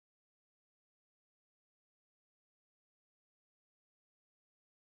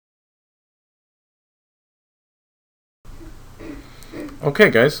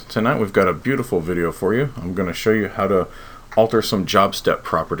Okay guys, tonight we've got a beautiful video for you. I'm going to show you how to alter some job step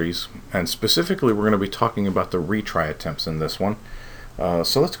properties, and specifically we're going to be talking about the retry attempts in this one.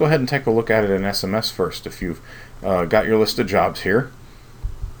 So let's go ahead and take a look at it in SMS first. If you've got your list of jobs here,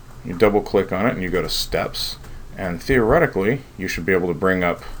 you double click on it and you go to steps, and theoretically you should be able to bring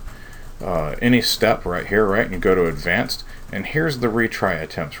up any step right here, right? And you go to advanced, and here's the retry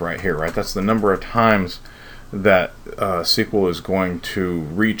attempts right here, right? That's the number of times that SQL is going to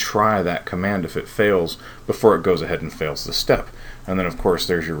retry that command if it fails before it goes ahead and fails the step. And then of course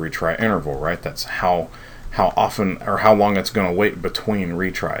there's your retry interval, right? That's how often or how long it's going to wait between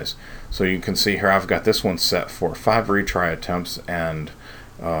retries. So you can see here I've got this one set for 5 retry attempts and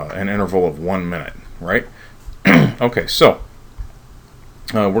an interval of 1 minute, right? Okay, so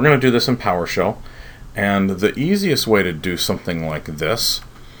we're going to do this in PowerShell, and the easiest way to do something like this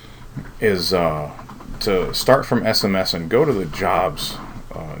is to start from SMS and go to the jobs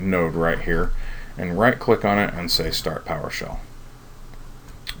node right here and right click on it and say start PowerShell.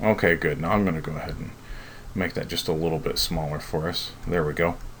 Okay, good. Now I'm going to go ahead and make that just a little bit smaller for us. There we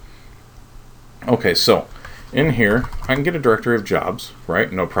go. Okay, so in here I can get a directory of jobs,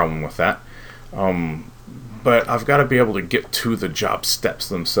 right? No problem with that. But I've got to be able to get to the job steps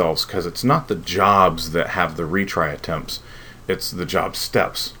themselves, because it's not the jobs that have the retry attempts, it's the job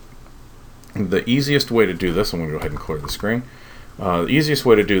steps. The easiest way to do this, I'm going to go ahead and clear the screen. The easiest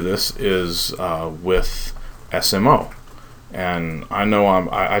way to do this is with SMO. And I know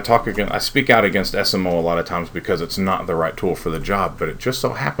I speak out against SMO a lot of times because it's not the right tool for the job, but it just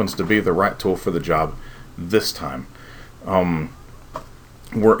so happens to be the right tool for the job this time.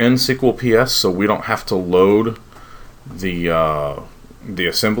 We're in SQL PS, so we don't have to load the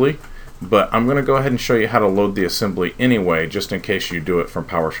assembly. But I'm going to go ahead and show you how to load the assembly anyway, just in case you do it from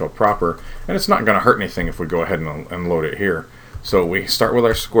PowerShell proper. And it's not going to hurt anything if we go ahead and load it here. So we start with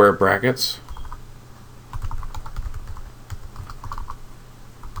our square brackets.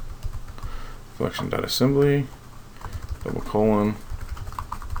 Function.assembly, double colon.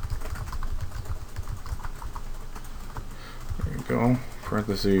 There you go.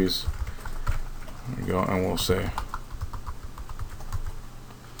 Parentheses. There you go. And we'll say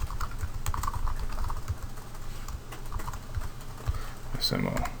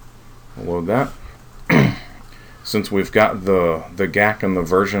SMO. We'll load that. Since we've got the GAC and the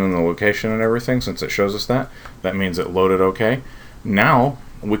version and the location and everything, since it shows us that means it loaded okay. Now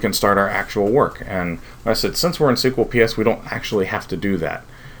we can start our actual work. And like I said, since we're in SQL PS, we don't actually have to do that.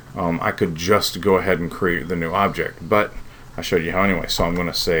 I could just go ahead and create the new object, but I showed you how anyway. So I'm going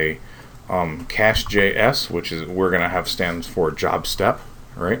to say cache.js, which is we're going to have stands for job step,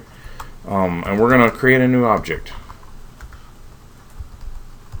 right? And we're going to create a new object.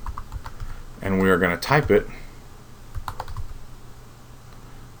 And we are going to type it.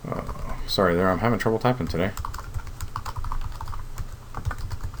 Sorry there, I'm having trouble typing today.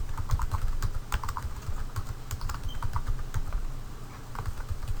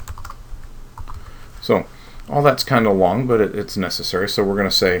 So all that's kind of long, but it's necessary. So we're going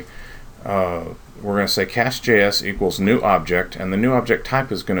to say cache.js equals new object, and the new object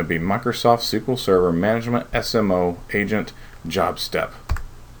type is going to be Microsoft SQL Server Management SMO Agent Job Step.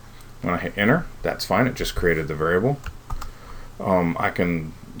 When I hit enter, that's fine. It just created the variable. I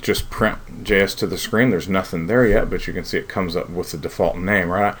can just print JS to the screen. There's nothing there yet, but you can see it comes up with the default name,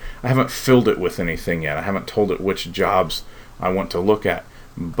 right? I haven't filled it with anything yet. I haven't told it which jobs I want to look at.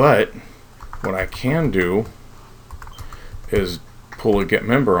 But what I can do is pull a get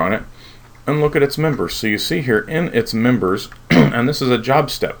member on it and look at its members. So you see here in its members, and this is a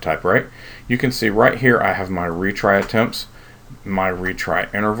job step type, right? You can see right here I have my retry attempts, my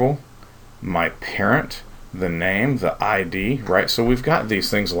retry interval, my parent, the name, the ID, right? So we've got these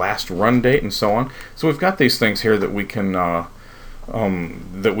things, last run date, and so on. So we've got these things here that we can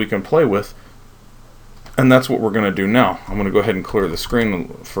play with, and that's what we're going to do now. I'm going to go ahead and clear the screen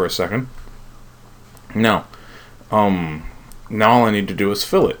for a second. Now all I need to do is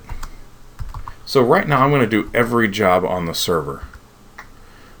fill it. So right now I'm going to do every job on the server.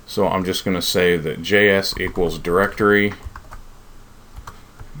 So I'm just going to say that JS equals directory.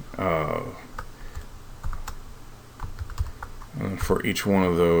 And for each one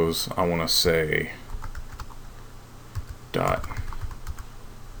of those, I want to say dot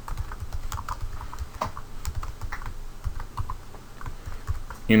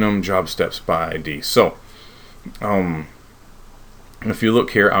enum job steps by ID. So if you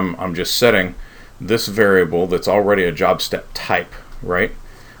look here, I'm just setting this variable that's already a job step type, right?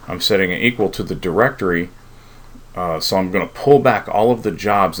 I'm setting it equal to the directory. So I'm going to pull back all of the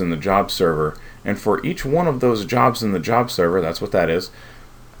jobs in the job server And for each one of those jobs in the job server, that's what that is,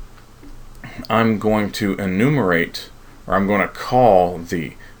 I'm going to enumerate, or I'm going to call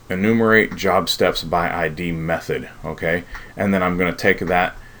the enumerate job steps by ID method, okay? And then I'm going to take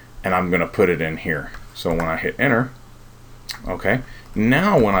that and I'm going to put it in here. So when I hit enter, okay,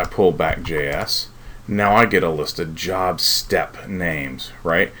 now when I pull back JS, now I get a list of job step names,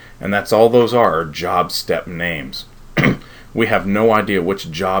 right? And that's all those are job step names. We have no idea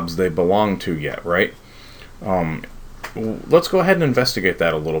which jobs they belong to yet, right? Let's go ahead and investigate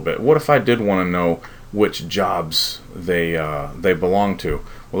that a little bit. What if I did want to know which jobs they belong to?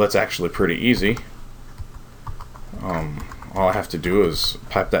 Well, that's actually pretty easy. All I have to do is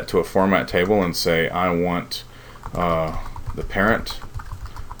pipe that to a format table and say I want the parent,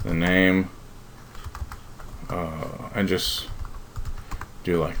 the name, and just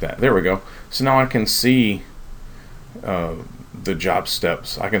do like that. There we go. So now I can see the job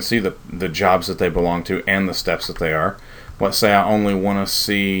steps. I can see the jobs that they belong to and the steps that they are. Let's say I only want to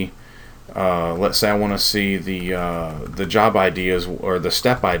see the job ID or the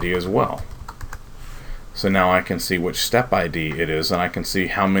step ID as well. So now I can see which step ID it is, and I can see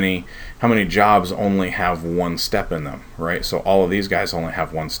how many jobs only have one step in them, right? So all of these guys only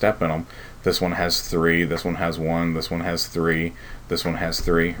have one step in them. This one has 3, this one has 1, this one has 3, this one has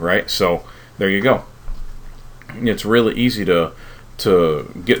 3, right? So there you go. It's really easy to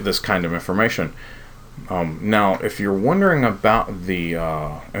get this kind of information. Now, if you're wondering about the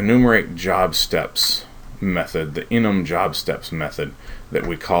enumerate job steps method, the enum job steps method that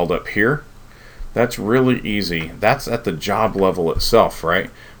we called up here, that's really easy. That's at the job level itself, right?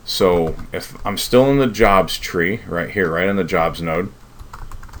 So if I'm still in the jobs tree right here, right in the jobs node,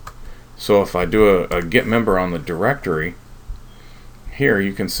 so if I do a get member on the directory, here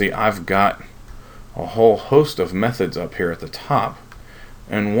you can see I've got a whole host of methods up here at the top,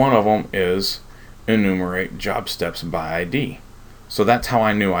 and one of them is enumerate job steps by ID. So that's how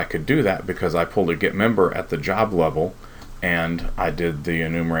I knew I could do that, because I pulled a get member at the job level and I did the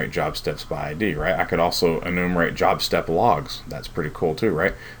enumerate job steps by ID, right? I could also enumerate job step logs. That's pretty cool too,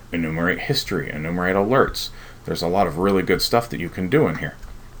 right? Enumerate history, enumerate alerts. There's a lot of really good stuff that you can do in here.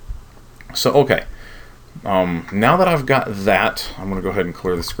 So okay, now that I've got that, I'm going to go ahead and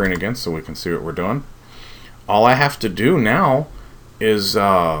clear the screen again so we can see what we're doing. All I have to do now is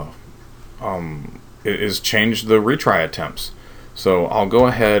change the retry attempts. So I'll go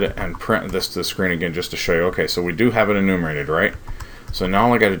ahead and print this to the screen again just to show you. Okay, so we do have it enumerated, right? So now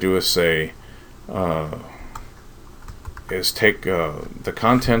all I got to do is say, take the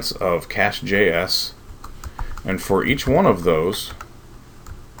contents of cache.js, and for each one of those,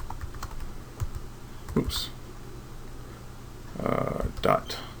 oops,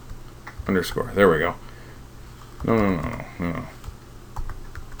 dot underscore. There we go. No.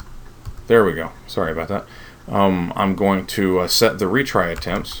 There we go. Sorry about that. I'm going to set the retry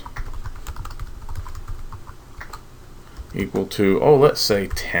attempts equal to, oh, let's say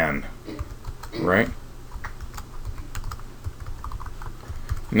 10, right?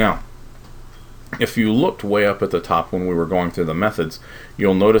 Now, if you looked way up at the top when we were going through the methods,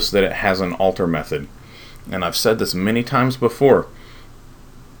 you'll notice that it has an alter method. And I've said this many times before.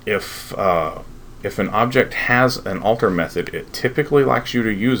 If an object has an alter method, it typically likes you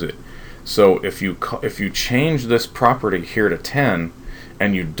to use it. So if you change this property here to 10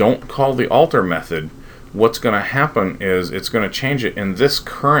 and you don't call the alter method, what's going to happen is it's going to change it in this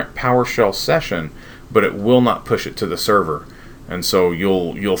current PowerShell session, but it will not push it to the server. And so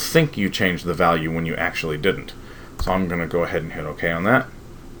you'll think you changed the value when you actually didn't. So I'm going to go ahead and hit OK on that.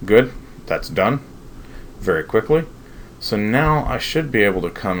 Good. That's done very quickly. So now I should be able to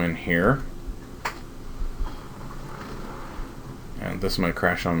come in here, and this might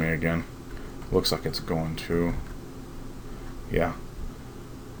crash on me again. Looks like it's going to. Yeah.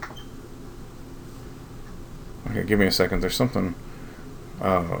 Okay, give me a second. There's something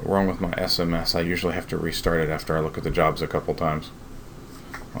wrong with my SMS. I usually have to restart it after I look at the jobs a couple times.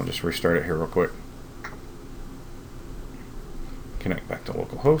 I'll just restart it here real quick. Connect back to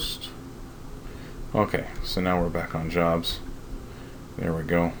localhost. Okay, so now we're back on jobs. There we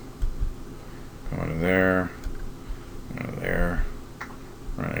go. Go to there. Go to there.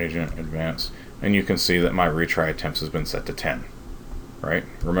 Run agent, advanced. And you can see that my retry attempts has been set to 10. Right?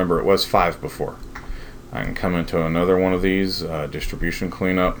 Remember, it was 5 before. I can come into another one of these, distribution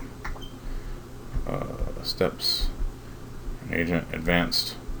cleanup, steps, agent,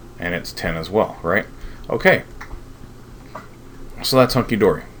 advanced, and it's 10 as well, right? Okay. So that's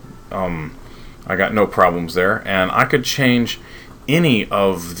hunky-dory. I got no problems there, and I could change any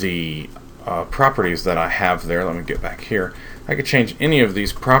of the properties that I have there. Let me get back here. I could change any of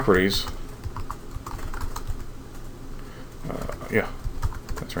these properties Yeah,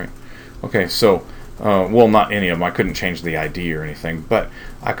 that's right. Okay, so, well, not any of them. I couldn't change the ID or anything, but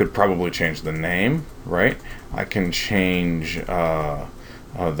I could probably change the name, right? I can change the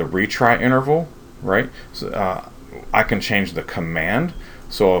retry interval, right? So, I can change the command.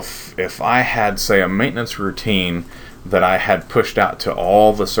 So if I had, say, a maintenance routine that I had pushed out to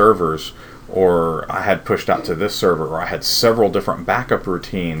all the servers, or I had pushed out to this server, or I had several different backup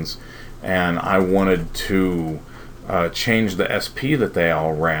routines, and I wanted to change the SP that they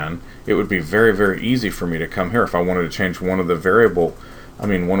all ran, it would be very, very easy for me to come here if I wanted to change one of the variable,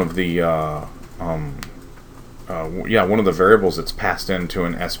 one of the one of the variables that's passed into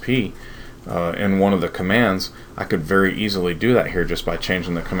an SP in one of the commands. I could very easily do that here just by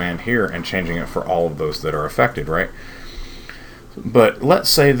changing the command here and changing it for all of those that are affected, right? But let's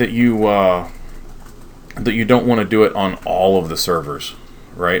say that you don't want to do it on all of the servers,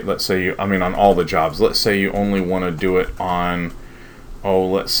 right? Let's say on all the jobs. Let's say you only want to do it on,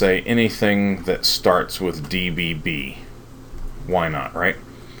 let's say anything that starts with DBB. Why not, right?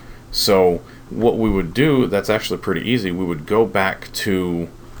 So what we would do, that's actually pretty easy. We would go back to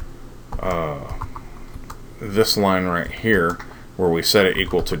this line right here where we set it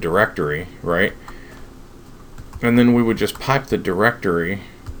equal to directory, right? And then we would just pipe the directory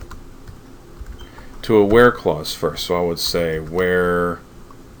to a where clause first. So I would say where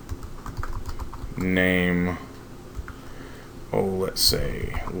name, let's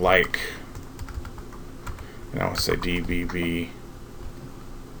say like, and I would say DBB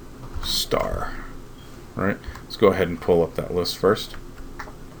star, right? Let's go ahead and pull up that list first.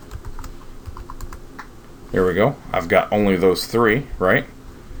 There we go. I've got only those three, right?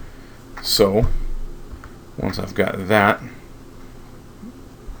 So once I've got that,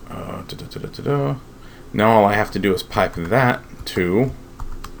 now all I have to do is pipe that to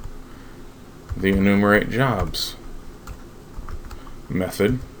the enumerate jobs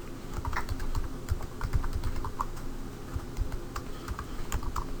method.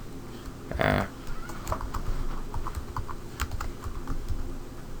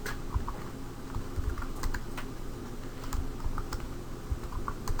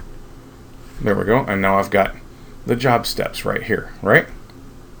 There we go, and now I've got the job steps right here, right?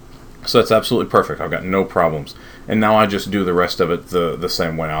 So that's absolutely perfect. I've got no problems. And now I just do the rest of it the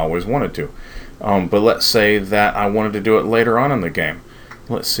same way I always wanted to. But let's say that I wanted to do it later on in the game.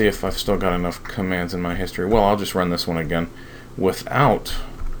 Let's see if I've still got enough commands in my history. Well, I'll just run this one again without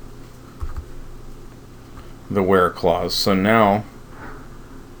the where clause. So now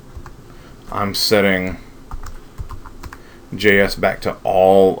I'm setting JS back to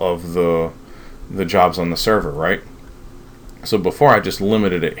all of the jobs on the server, right? So before I just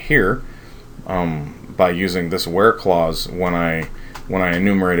limited it here by using this where clause when I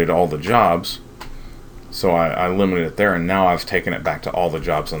enumerated all the jobs. So I limited it there, and now I've taken it back to all the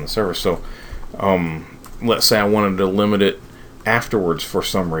jobs on the server. So let's say I wanted to limit it afterwards for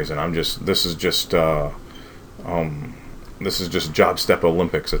some reason. This is just job step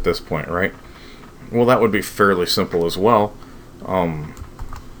Olympics at this point, right? Well, that would be fairly simple as well.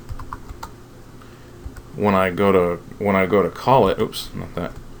 When I go to call it, oops, not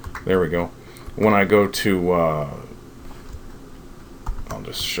that. There we go. When I go to, I'll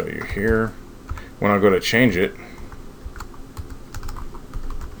just show you here. When I go to change it,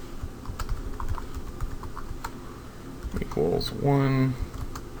 equals 1.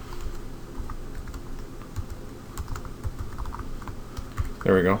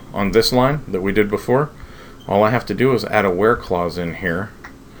 There we go. On this line that we did before, all I have to do is add a where clause in here.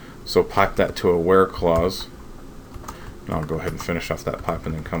 So pipe that to a where clause. And I'll go ahead and finish off that pipe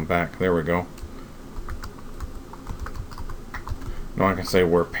and then come back. There we go. Now I can say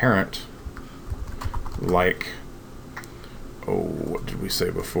where parent, like, what did we say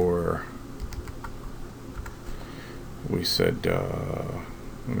before? We said,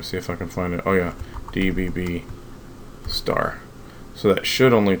 let me see if I can find it. Oh yeah, DBB star. So that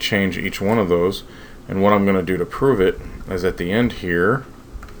should only change each one of those. And what I'm going to do to prove it is at the end here,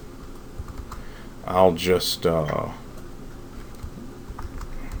 I'll just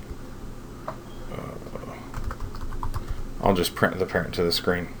print the parent to the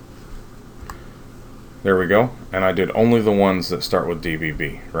screen. There we go. And I did only the ones that start with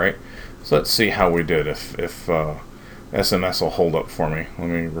DBB, right? So let's see how we did, if SMS will hold up for me. Let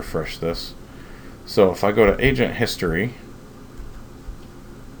me refresh this. So if I go to agent history,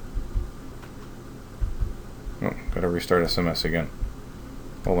 oh, gotta restart SMS again.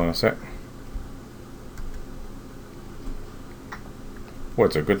 Hold on a sec. Well,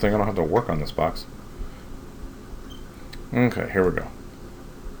 it's a good thing I don't have to work on this box. Okay, here we go.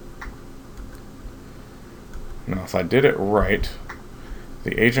 Now if I did it right,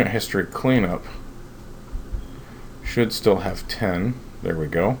 the agent history cleanup should still have 10. There we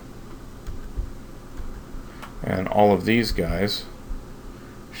go. And all of these guys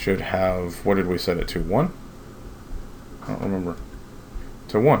should have, what did we set it to? 1? I don't remember.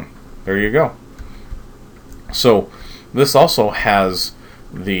 To 1. There you go. So this also has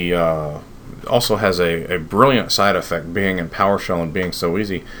the a brilliant side effect, being in PowerShell and being so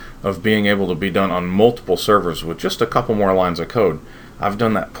easy, of being able to be done on multiple servers with just a couple more lines of code. I've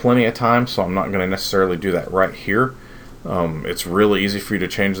done that plenty of times, so I'm not going to necessarily do that right here. It's really easy for you to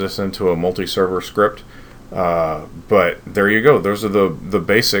change this into a multi-server script, but there you go. Those are the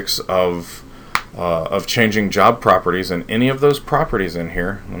basics of changing job properties, and any of those properties in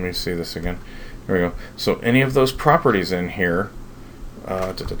here. Let me see this again. There we go. So any of those properties in here.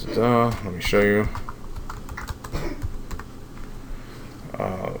 Let me show you.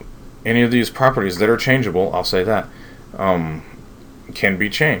 Any of these properties that are changeable, I'll say that, can be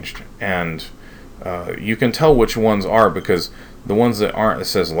changed, and you can tell which ones are, because the ones that aren't, it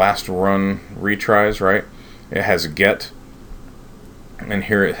says last run retries, right? It has get, and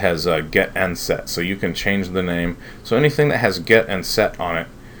here it has get and set, so you can change the name. So anything that has get and set on it,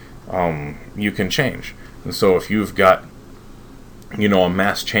 you can change. And so if you've got, you know, a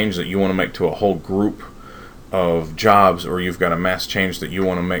mass change that you want to make to a whole group of jobs, or you've got a mass change that you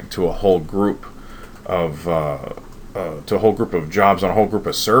want to make to a whole group of jobs on a whole group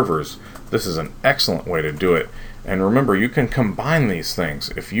of servers, this is an excellent way to do it. And remember, you can combine these things.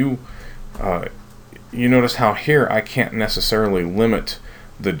 If you you notice how here I can't necessarily limit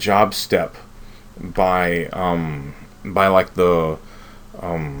the job step by like the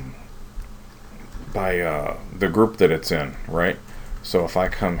group that it's in, right? So if I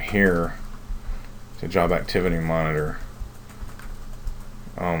come here to job activity monitor,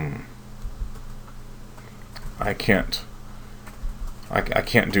 I can't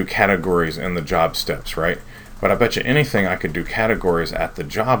do categories in the job steps, right? But I bet you anything I could do categories at the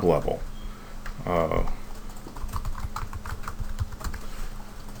job level.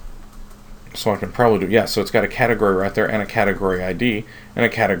 So I can probably do, yeah, so it's got a category right there, and a category ID, and a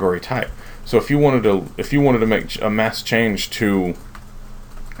category type. So if you wanted to make a mass change to,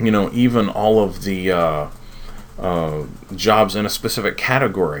 you know, even all of the jobs in a specific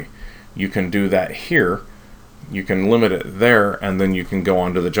category, you can do that here. You can limit it there, and then you can go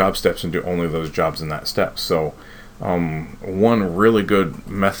on to the job steps and do only those jobs in that step. So one really good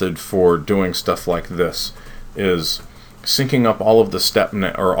method for doing stuff like this is syncing up all of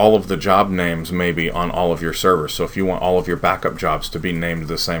the all of the job names maybe on all of your servers. So if you want all of your backup jobs to be named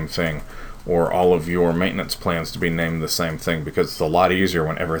the same thing, or all of your maintenance plans to be named the same thing, because it's a lot easier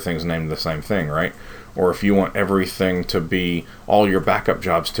when everything's named the same thing, right? Or if you want everything to be, all your backup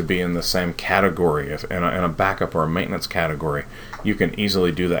jobs to be in the same category, if in a backup or a maintenance category, you can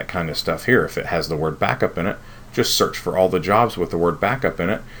easily do that kind of stuff here. If it has the word backup in it, just search for all the jobs with the word backup in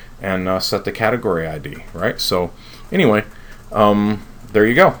it, and set the category ID, right? So anyway, there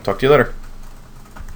you go. Talk to you later.